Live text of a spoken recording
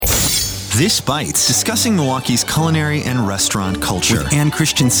This Bites, discussing Milwaukee's culinary and restaurant culture. With Ann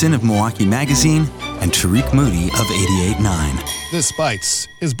Christensen of Milwaukee Magazine and Tariq Moody of 88.9. This Bites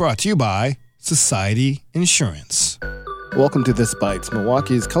is brought to you by Society Insurance. Welcome to This Bites,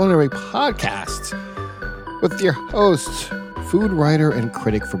 Milwaukee's culinary podcast, with your host, food writer and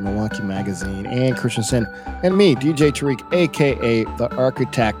critic for Milwaukee Magazine, Ann Christensen, and me, DJ Tariq, a.k.a. The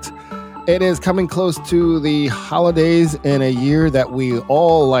Architect. It is coming close to the holidays in a year that we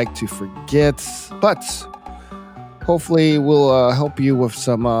all like to forget, but hopefully we'll help you with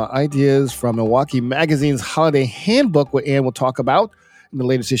some ideas from Milwaukee Magazine's Holiday Handbook, what Ann will talk about in the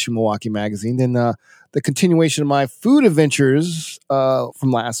latest issue of Milwaukee Magazine. Then the continuation of my food adventures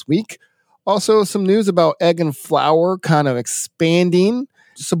from last week. Also, some news about Egg and Flour kind of expanding.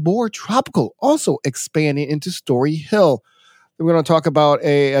 Sabor Tropical also expanding into Story Hill. We're going to talk about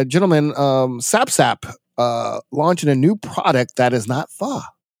a gentleman, Sap Sap, launching a new product that is not pho.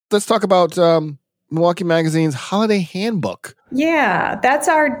 Let's talk about Milwaukee Magazine's Holiday Handbook. Yeah, that's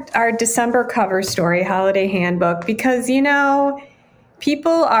our December cover story, Holiday Handbook, because, you know,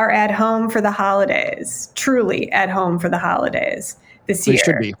 people are at home for the holidays, truly at home for the holidays this year. They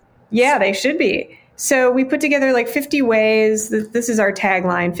should be. Yeah, they should be. So we put together like 50 ways, this is our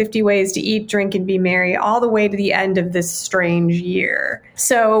tagline, 50 ways to eat, drink, and be merry all the way to the end of this strange year.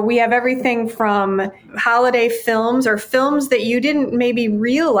 So we have everything from holiday films or films that you didn't maybe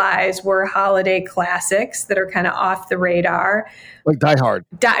realize were holiday classics that are kind of off the radar. Like Die Hard.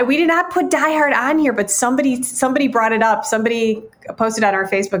 We did not put Die Hard on here, but somebody brought it up. Somebody posted on our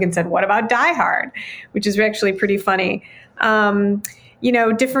Facebook and said, what about Die Hard? Which is actually pretty funny. You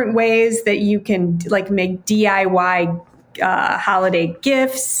know, different ways that you can like make DIY holiday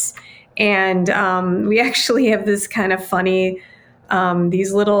gifts. And we actually have this kind of funny,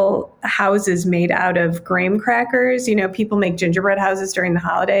 these little houses made out of graham crackers. You know, people make gingerbread houses during the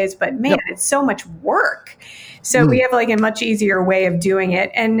holidays, but man, It's so much work. So we have like a much easier way of doing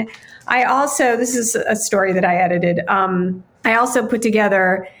it. And I also, this is a story that I edited. I also put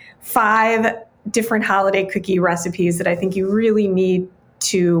together 5 different holiday cookie recipes that I think you really need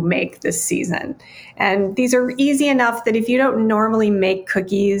to make this season. And these are easy enough that if you don't normally make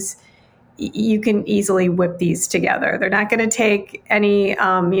cookies, you can easily whip these together. They're not going to take any,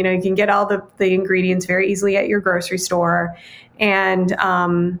 you can get all the ingredients very easily at your grocery store. And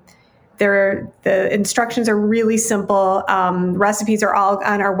the instructions are really simple. Recipes are all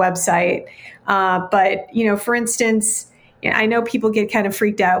on our website. But, you know, for instance, I know people get kind of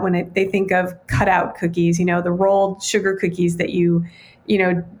freaked out when they think of cutout cookies, you know, the rolled sugar cookies that you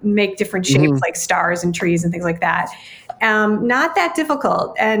make different shapes like stars and trees and things like that. Not that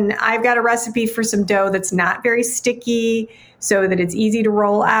difficult. And I've got a recipe for some dough that's not very sticky so that it's easy to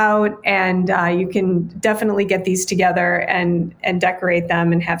roll out. And you can definitely get these together and decorate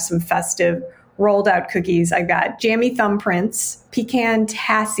them and have some festive rolled out cookies. I've got jammy thumbprints, pecan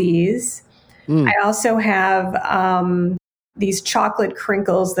tassies. I also have these chocolate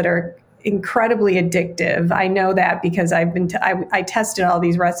crinkles that are incredibly addictive. I know that because I tested all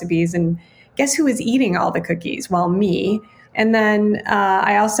these recipes, and guess who is eating all the cookies? Well, me. And then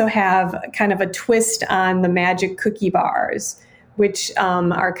I also have kind of a twist on the magic cookie bars, which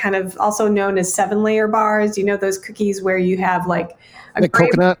are kind of also known as 7-layer bars. You know, those cookies where you have like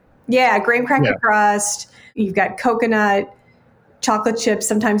coconut? Yeah, graham cracker crust. You've got coconut, chocolate chips.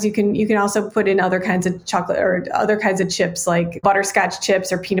 Sometimes you can also put in other kinds of chocolate or other kinds of chips like butterscotch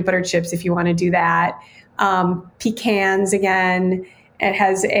chips or peanut butter chips if you want to do that. Pecans again. It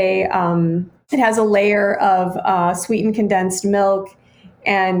has a layer of sweetened condensed milk,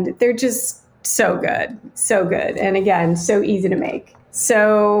 and they're just so good, so good. And again, so easy to make.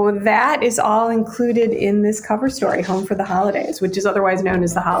 So that is all included in this cover story, Home for the Holidays, which is otherwise known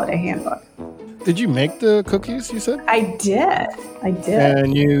as the Holiday Handbook. Did you make the cookies, you said? I did.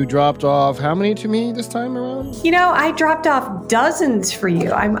 And you dropped off how many to me this time around? You know, I dropped off dozens for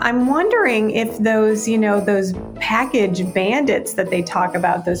you. I'm wondering if those package bandits that they talk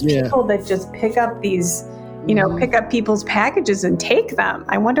about, those people that just pick up these, pick up people's packages and take them.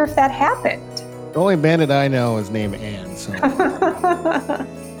 I wonder if that happened. The only bandit I know is named Ann. So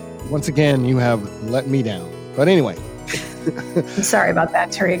once again, you have let me down. But anyway. I'm sorry about that,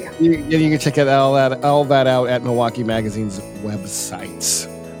 Tariq. You can check all that out at Milwaukee Magazine's website.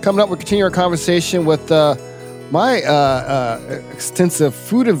 Coming up, we'll continue our conversation with my extensive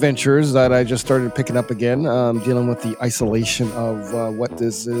food adventures that I just started picking up again, dealing with the isolation of what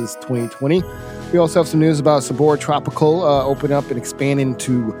this is 2020. We also have some news about Sabor Tropical opening up and expanding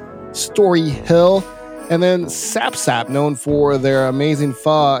to Story Hill. And then Sap Sap, known for their amazing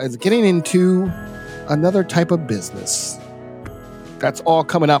pho, is getting into another type of business. That's all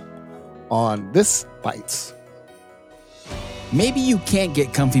coming up on This Bites. Maybe you can't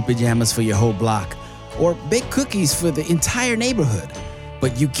get comfy pajamas for your whole block or bake cookies for the entire neighborhood,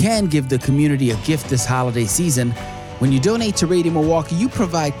 but you can give the community a gift this holiday season. When you donate to Radio Milwaukee, you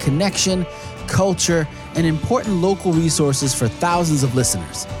provide connection, culture, and important local resources for thousands of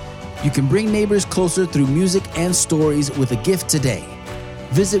listeners. You can bring neighbors closer through music and stories with a gift today.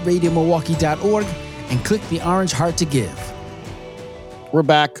 Visit RadioMilwaukee.org and click the orange heart to give. We're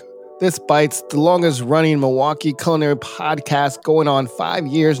back. This Bites, the longest running Milwaukee culinary podcast, going on 5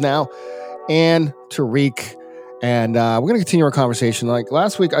 years now. And Tariq. And we're going to continue our conversation. Like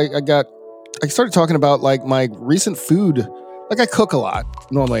last week, I started talking about like my recent food. Like I cook a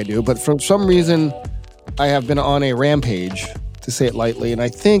lot. Normally I do. But for some reason, I have been on a rampage, to say it lightly. And I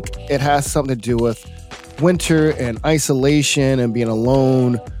think it has something to do with winter and isolation and being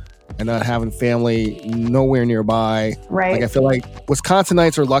alone and not having family nowhere nearby. Right. Like I feel like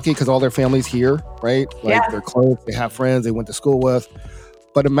Wisconsinites are lucky because all their family's here, right? Like they're close, they have friends they went to school with.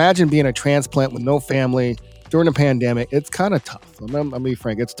 But imagine being a transplant with no family during a pandemic. It's kind of tough. I'm gonna be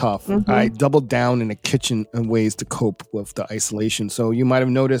frank, it's tough. Mm-hmm. I doubled down in the kitchen in ways to cope with the isolation. So you might have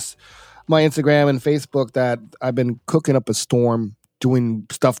noticed my Instagram and Facebook that I've been cooking up a storm, doing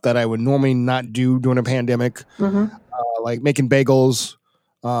stuff that I would normally not do during a pandemic, like making bagels,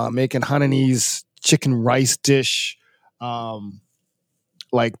 making Hainanese chicken rice dish.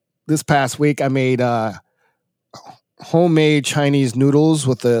 Like this past week, I made homemade Chinese noodles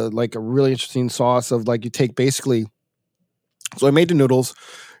with a really interesting sauce of like you take basically. So I made the noodles.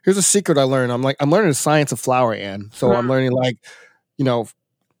 Here's a secret I learned. I'm learning the science of flour, Ann. So I'm learning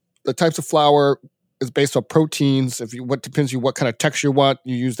the types of flour is based on proteins. What depends on what kind of texture you want,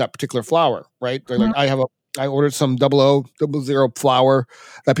 you use that particular flour, right? Like I ordered some 00 flour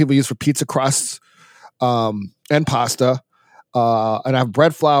that people use for pizza crusts and pasta. And I have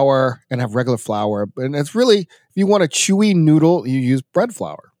bread flour and I have regular flour. And it's really, if you want a chewy noodle, you use bread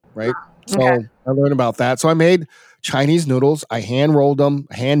flour, right? So I learned about that. So I made Chinese noodles. I hand rolled them,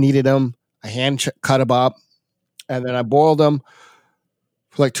 hand kneaded them, I hand cut them up, and then I boiled them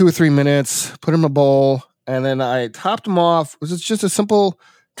for like 2 or 3 minutes, put them in a bowl, and then I topped them off. It was just a simple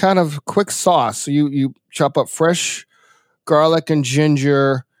kind of quick sauce. So you chop up fresh garlic and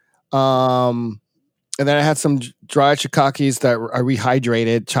ginger, and then I had some dried shiitakes that I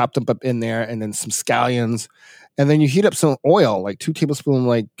rehydrated, chopped them up in there, and then some scallions. And then you heat up some oil, like 2 tablespoons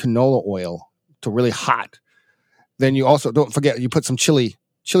like canola oil to really hot. Then you also, don't forget, you put some chili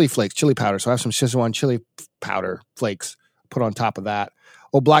flakes, chili powder. So I have some Szechuan chili powder flakes put on top of that.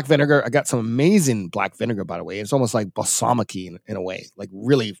 Oh, black vinegar. I got some amazing black vinegar, by the way. It's almost like balsamic in a way, like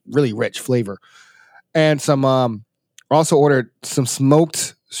really, really rich flavor. And some, also ordered some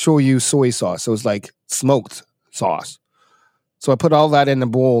smoked shoyu soy sauce. So it was like smoked sauce. So I put all that in the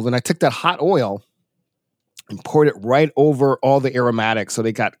bowl. Then I took that hot oil and poured it right over all the aromatics so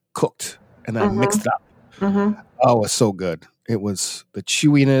they got cooked. And then I mixed it up. Oh, it was so good. It was the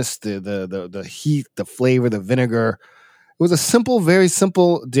chewiness, the heat, the flavor, the vinegar. It was a simple, very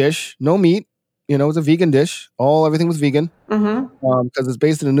simple dish. No meat. It was a vegan dish. Everything was vegan. Because it's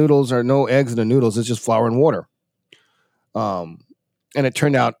based in the noodles. There are no eggs in the noodles. It's just flour and water. And it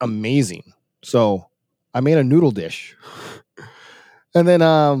turned out amazing. So I made a noodle dish. And then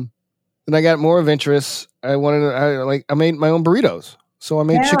I got more adventurous. I made my own burritos. So I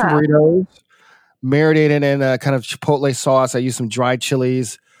made chicken burritos, marinated in a kind of chipotle sauce. I used some dried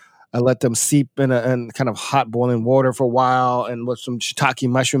chilies. I let them seep in kind of hot boiling water for a while, and with some shiitake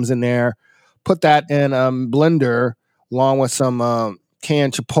mushrooms in there. Put that in a blender along with some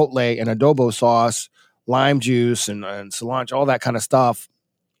canned chipotle and adobo sauce, lime juice, and cilantro, all that kind of stuff.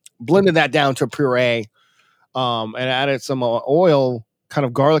 Blended that down to a puree, and added some oil, kind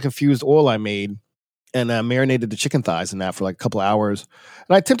of garlic infused oil I made, and marinated the chicken thighs in that for like a couple of hours.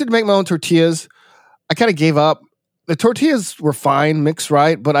 And I attempted to make my own tortillas. I kind of gave up. The tortillas were fine, mixed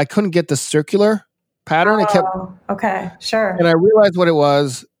right, but I couldn't get the circular pattern. Okay, sure. And I realized what it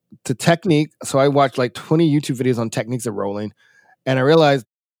was, the technique. So I watched like 20 YouTube videos on techniques of rolling, and I realized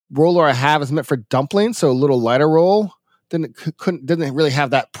roller I have is meant for dumplings, so a little lighter roll didn't really have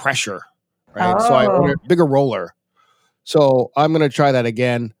that pressure, right? So I ordered a bigger roller. So I'm gonna try that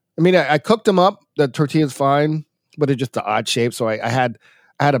again. I mean, I cooked them up. The tortilla's fine, but it's just an odd shape. So I had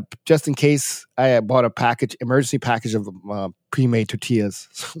a, just in case, I had bought emergency package of pre-made tortillas.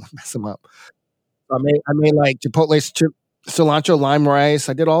 So I mess them up. I made like chipotle, cilantro, lime rice.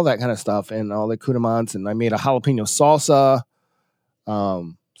 I did all that kind of stuff and all the accoutrements, and I made a jalapeno salsa.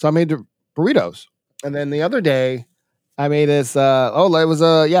 So I made the burritos. And then the other day I made this, the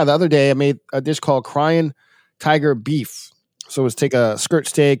other day I made a dish called Crying Tiger Beef. So it was take a skirt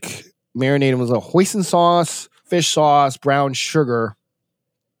steak, marinated with a hoisin sauce, fish sauce, brown sugar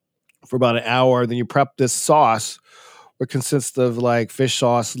for about an hour. Then you prep this sauce, which consists of like fish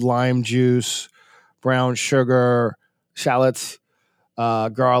sauce, lime juice, brown sugar, shallots,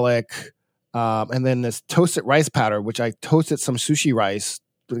 garlic, and then this toasted rice powder, which I toasted some sushi rice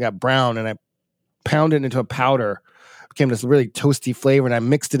that got brown, and I pounded it into a powder. It became this really toasty flavor, and I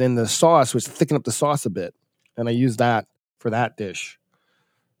mixed it in the sauce, which thickened up the sauce a bit, and I used that for that dish.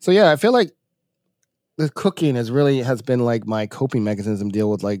 So yeah, I feel like the cooking has been like my coping mechanism,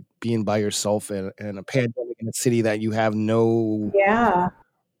 deal with like being by yourself in a pandemic in a city that you have no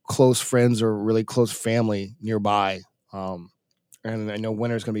close friends or really close family nearby. And I know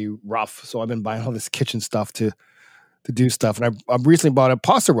winter's going to be rough, so I've been buying all this kitchen stuff to do stuff. And I recently bought a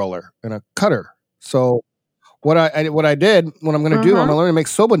pasta roller and a cutter. So what I did, what I'm going to do, I'm going to learn to make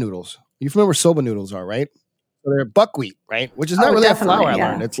soba noodles. You familiar with soba noodles are, right? So they're buckwheat, right? Which is not really a flour. I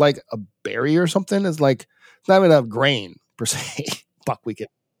learned it's like a berry or something. It's like it's not even a grain per se. Buckwheat,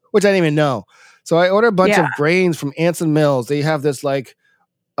 which I didn't even know. So I ordered a bunch of grains from Anson Mills. They have this like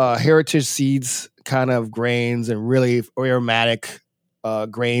heritage seeds kind of grains and really aromatic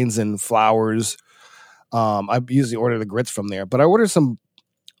grains and flours. I usually order the grits from there, but I ordered some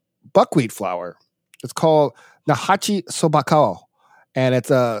buckwheat flour. It's called Nahachi Sobakao, and it's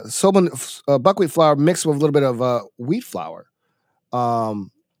a buckwheat flour mixed with a little bit of wheat flour,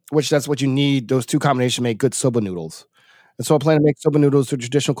 which that's what you need. Those two combinations make good soba noodles. And so I plan to make soba noodles, the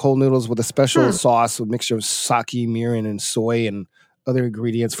traditional cold noodles with a special sauce, with a mixture of sake, mirin, and soy, and other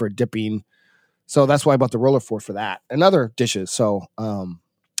ingredients for dipping. So that's why I bought the roller for that and other dishes. So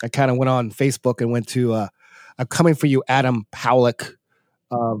I kind of went on Facebook and went to I'm Coming For You, Adam Powlick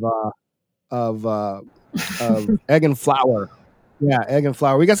of Egg and Flour. Yeah, Egg and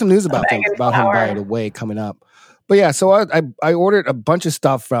Flour. We got some news about him, by the way, coming up. But yeah, so I ordered a bunch of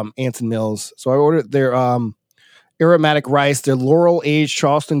stuff from Anson Mills. So I ordered their aromatic rice, their laurel aged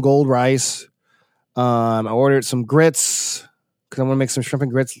Charleston Gold rice. I ordered some grits because I'm gonna make some shrimp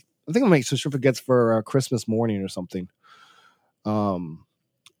and grits. I think I'll make some shrimp and grits for Christmas morning or something.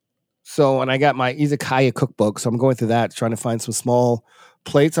 So, and I got my izakaya cookbook, so I'm going through that, trying to find some small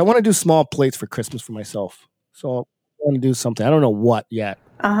plates. I want to do small plates for Christmas for myself. So I want to do something. I don't know what yet.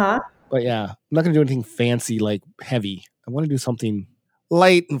 But yeah, I'm not going to do anything fancy, like heavy. I want to do something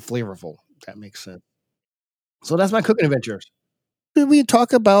light and flavorful, if that makes sense. So that's my cooking adventures. Did we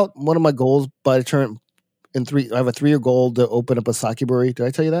talk about one of my goals by the turn I have a 3-year goal to open up a sake brewery. Did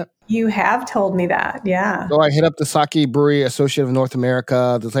I tell you that? You have told me that, yeah. So I hit up the Sake Brewery Association of North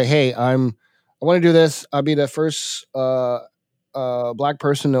America to say, hey, I want to do this. I'll be the first Black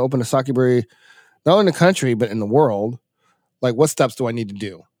person to open a sake brewery, not only in the country, but in the world. Like, what steps do I need to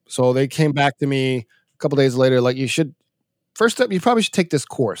do? So they came back to me a couple days later, like, first step, you probably should take this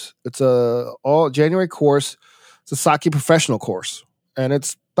course. It's a all January course. It's a sake professional course. And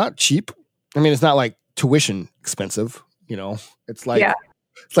it's not cheap. I mean, it's not like tuition expensive, you know. It's like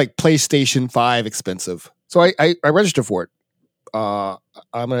it's like PlayStation 5 expensive. So I registered for it.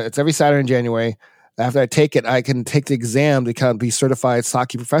 It's every Saturday in January. After I take it, I can take the exam to kind of be certified sake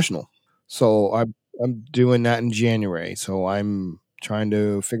professional. So I'm doing that in January. So I'm trying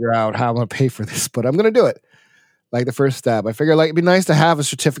to figure out how I'm going to pay for this, but I'm going to do it. Like the first step. I figure like it'd be nice to have a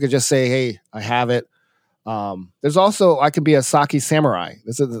certificate. Just say, hey, I have it. There's also I can be a sake samurai.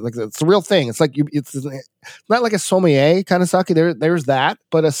 This is like it's a real thing. It's like it's not like a sommelier kind of sake. There's that,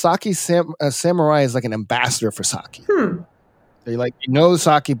 but a samurai is like an ambassador for sake. They like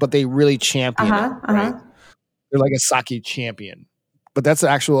sake, but they really champion it. Right? They're like a sake champion. But that's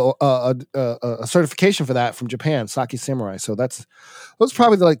actual a certification for that from Japan, sake samurai. So those are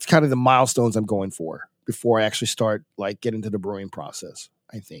probably like kind of the milestones I'm going for before I actually start like get into the brewing process.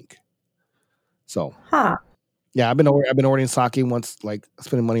 I think. So, yeah, I've been ordering sake once, like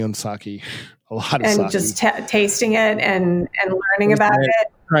spending money on sake, a lot of sake, and just tasting it and learning about it,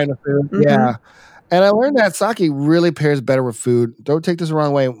 trying to food, yeah. And I learned that sake really pairs better with food. Don't take this the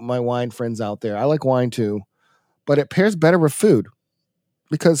wrong way, my wine friends out there. I like wine too, but it pairs better with food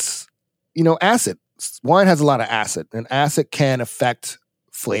because acid. Wine has a lot of acid, and acid can affect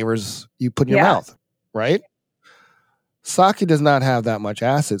flavors you put in your mouth, right? Sake does not have that much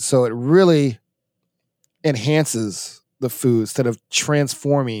acid, so it really enhances the food instead of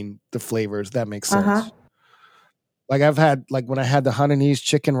transforming the flavors. That makes sense. Like I've had, like when I had the Hainanese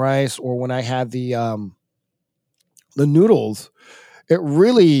chicken rice, or when I had the noodles, it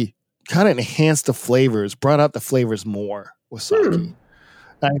really kind of enhanced the flavors, brought out the flavors more with sake.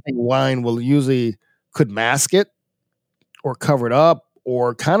 I think wine could mask it, or cover it up,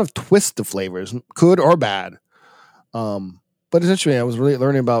 or kind of twist the flavors, good or bad. But it's interesting. I was really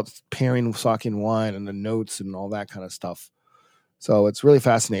learning about pairing sake and wine and the notes and all that kind of stuff. So it's really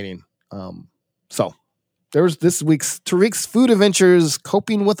fascinating. So there's this week's Tariq's Food Adventures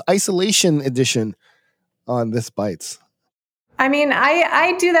Coping with Isolation edition on This Bites. I mean,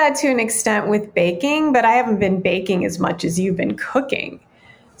 I do that to an extent with baking, but I haven't been baking as much as you've been cooking.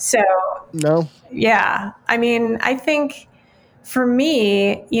 So, No? yeah. I mean, I think for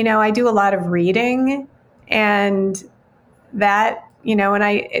me, I do a lot of reading, and that, and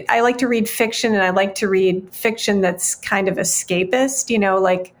I like to read fiction, and I like to read fiction that's kind of escapist,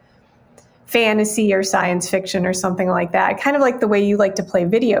 like fantasy or science fiction or something like that. Kind of like the way you like to play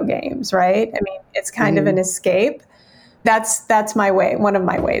video games, right? I mean, it's kind of an escape. That's my way. One of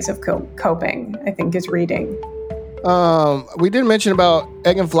my ways of coping, I think, is reading. We did mention about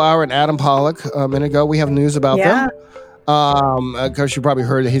Egg and Flour and Adam Pollock a minute ago. We have news about them. Because you probably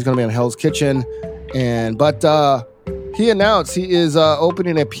heard that he's going to be on Hell's Kitchen, but he announced he is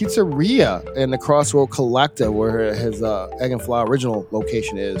opening a pizzeria in the Crossroad Collective, where his Egg and Flour original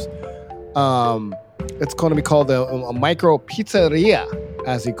location is. It's going to be called a micro pizzeria,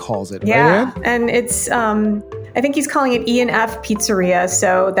 as he calls it. Yeah, right, and it's I think he's calling it E&F Pizzeria,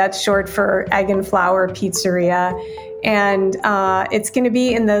 so that's short for Egg and Flour Pizzeria, and it's going to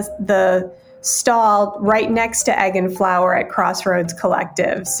be in the stall right next to Egg and Flour at Crossroads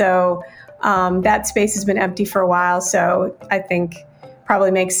Collective. So that space has been empty for a while, so I think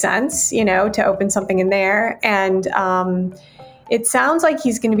probably makes sense, to open something in there. And it sounds like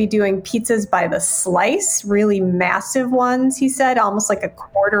he's going to be doing pizzas by the slice, really massive ones, he said, almost like a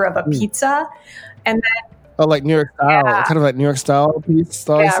quarter of a pizza. And then like New York style, kind of like New York style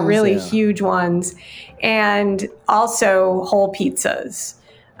pizza. Yeah, really huge ones. And also whole pizzas.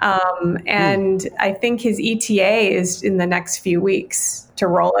 And I think his ETA is in the next few weeks to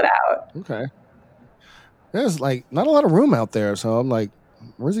roll it out. Okay. There's like not a lot of room out there, so I'm like,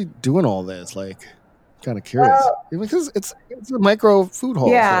 where's he doing all this? Like, kind of curious. Because it's a micro food hall.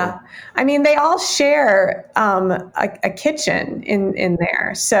 Yeah. So. I mean, they all share a kitchen in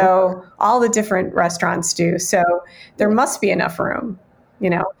there. So all the different restaurants do. So there must be enough room,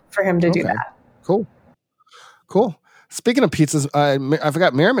 for him to do that. Cool. Speaking of pizzas, I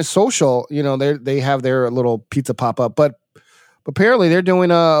forgot Merrimack Social, they have their little pizza pop-up, but apparently they're doing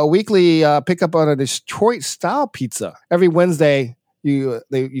a weekly pickup on a Detroit style pizza. Every Wednesday you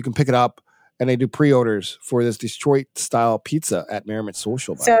can pick it up, and they do pre-orders for this Detroit style pizza at Merrimack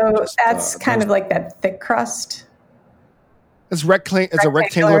Social. So that's kind of like that thick crust. It's a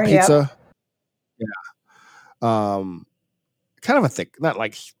rectangular pizza. Yep. Yeah. Kind of a thick, not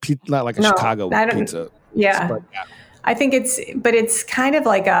like a Chicago pizza. Yeah. But, yeah. I think it's kind of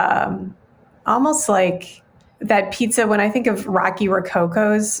like almost like that pizza when I think of Rocky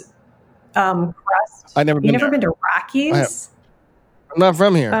Rococo's crust. I've never been. You never been to Rocky's? I'm not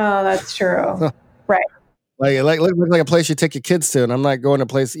from here. Oh, that's true. Right. Like a place you take your kids to, and I'm not going to a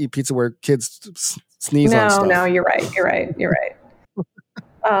place to eat pizza where kids sneeze on stuff. No, you're right.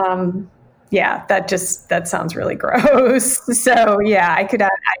 Yeah, that sounds really gross. So yeah, I could.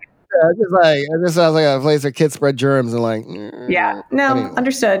 It just sounds like a place where kids spread germs and like. Yeah. No. Anyway.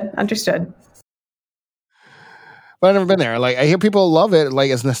 Understood. But I've never been there. Like, I hear people love it.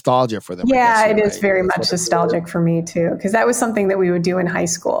 Like, it's nostalgia for them. Yeah, it is very much nostalgic for me too, because that was something that we would do in high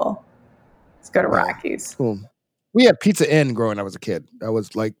school. Let's go to Rocky's. Cool. We had Pizza Inn growing up as a kid. I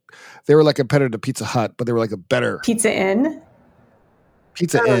was like, they were like a competitor to Pizza Hut, but they were like a better Pizza Inn.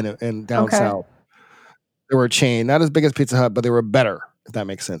 Pizza Inn and down south. They were a chain, not as big as Pizza Hut, but they were better. If that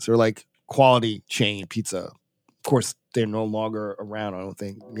makes sense. They were like quality chain pizza. Of course, they're no longer around. I don't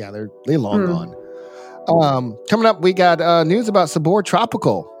think. Yeah, they're long gone. Coming up, we got news about Sabor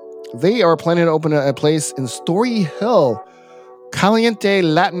Tropical. They are planning to open a place in Story Hill, Caliente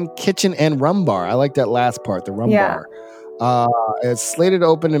Latin Kitchen and Rum Bar. I like that last part, the rum bar. It's slated to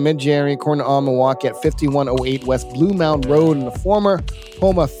open in mid-January, according to All Milwaukee, at 5108 West Blue Mound Road in the former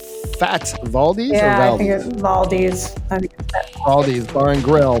home of Fat Valdes. Yeah, I think it's Valdes. Valdes Bar and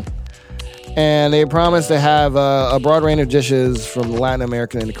Grill. And they promise to have a broad range of dishes from Latin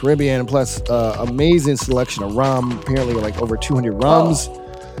America and the Caribbean, plus amazing selection of rum. Apparently, like over 200 rums.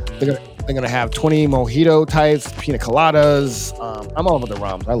 They're gonna have 20 mojito types, pina coladas. I'm all about the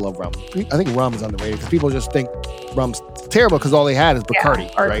rums. I love rum. I think rum is underrated because people just think rum's terrible because all they had is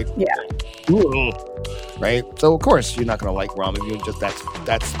Bacardi, right? Yeah. Ooh. Right. So of course you're not gonna like rum. You just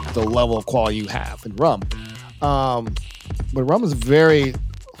that's the level of quality you have in rum. But rum is very.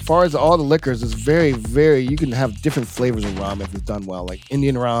 As far as all the liquors, it's very, very, you can have different flavors of rum if it's done well, like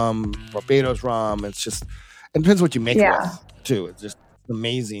Indian rum, Barbados rum. It depends what you make it with, too. It's just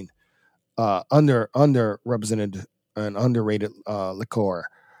amazing. Underrepresented an underrated liqueur.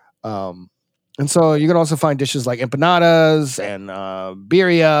 And so you can also find dishes like empanadas and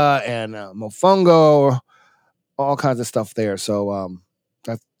birria and mofongo, all kinds of stuff there. So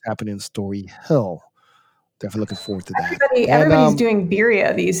that's happening in Story Hill. Definitely looking forward to that. Everybody's doing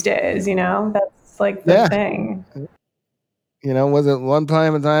birria these days, that's like the thing. Was it one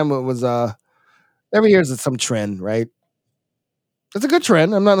time it was every year it's some trend, right? It's a good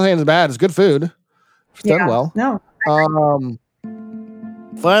trend. I'm not saying it's bad. It's good food. It's done well. No.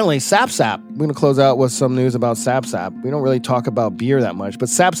 Finally, Sap Sap. We're going to close out with some news about Sap Sap. We don't really talk about beer that much, but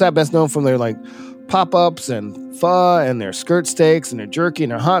Sap Sap best known from their like pop-ups and pho and their skirt steaks and their jerky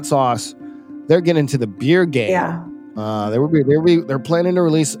and their hot sauce. They're getting into the beer game. Yeah. They're planning to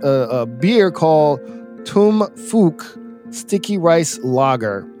release a beer called Tum Phuc Sticky Rice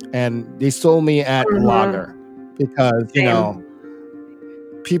Lager, and they sold me at lager because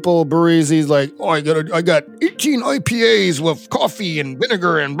people breweries. He's like, oh, I got 18 IPAs with coffee and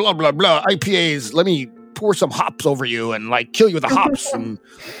vinegar and blah blah blah IPAs. Let me pour some hops over you and like kill you with the hops and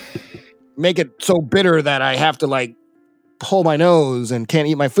make it so bitter that I have to like pull my nose and can't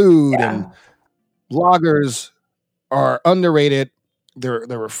eat my food. And lagers are underrated. They're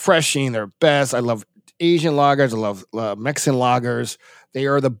refreshing. They're best. I love Asian lagers. I love Mexican lagers. They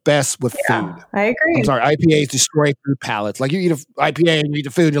are the best with food. I agree. I'm sorry, IPAs destroy food palates. Like you eat an IPA and you eat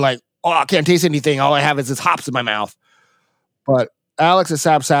the food, you're like, oh, I can't taste anything. All I have is this hops in my mouth. But Alex at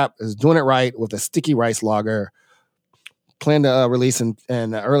Sap Sap is doing it right with a sticky rice lager. Plan to release in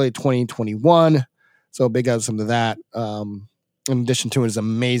early 2021. So big ups to that. In addition to his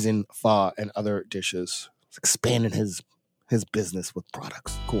amazing pho and other dishes. He's expanding his business with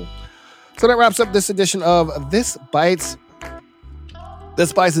products. Cool. So that wraps up this edition of This Bites.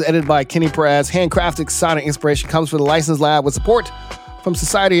 This Bites is edited by Kenny Perez. Handcrafted sonic inspiration comes from the License Lab with support from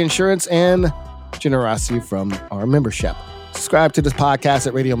Society Insurance and generosity from our membership. Subscribe to this podcast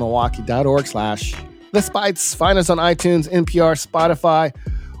at radiomilwaukee.org/This Bites. Find us on iTunes, NPR, Spotify,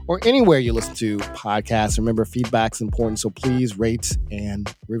 or anywhere you listen to podcasts. Remember, feedback's important, so please rate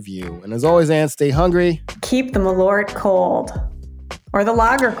and review. And as always, Ann, stay hungry. Keep the Malort cold. Or the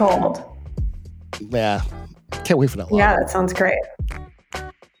lager cold. Yeah. Can't wait for that lager. Yeah, that sounds great.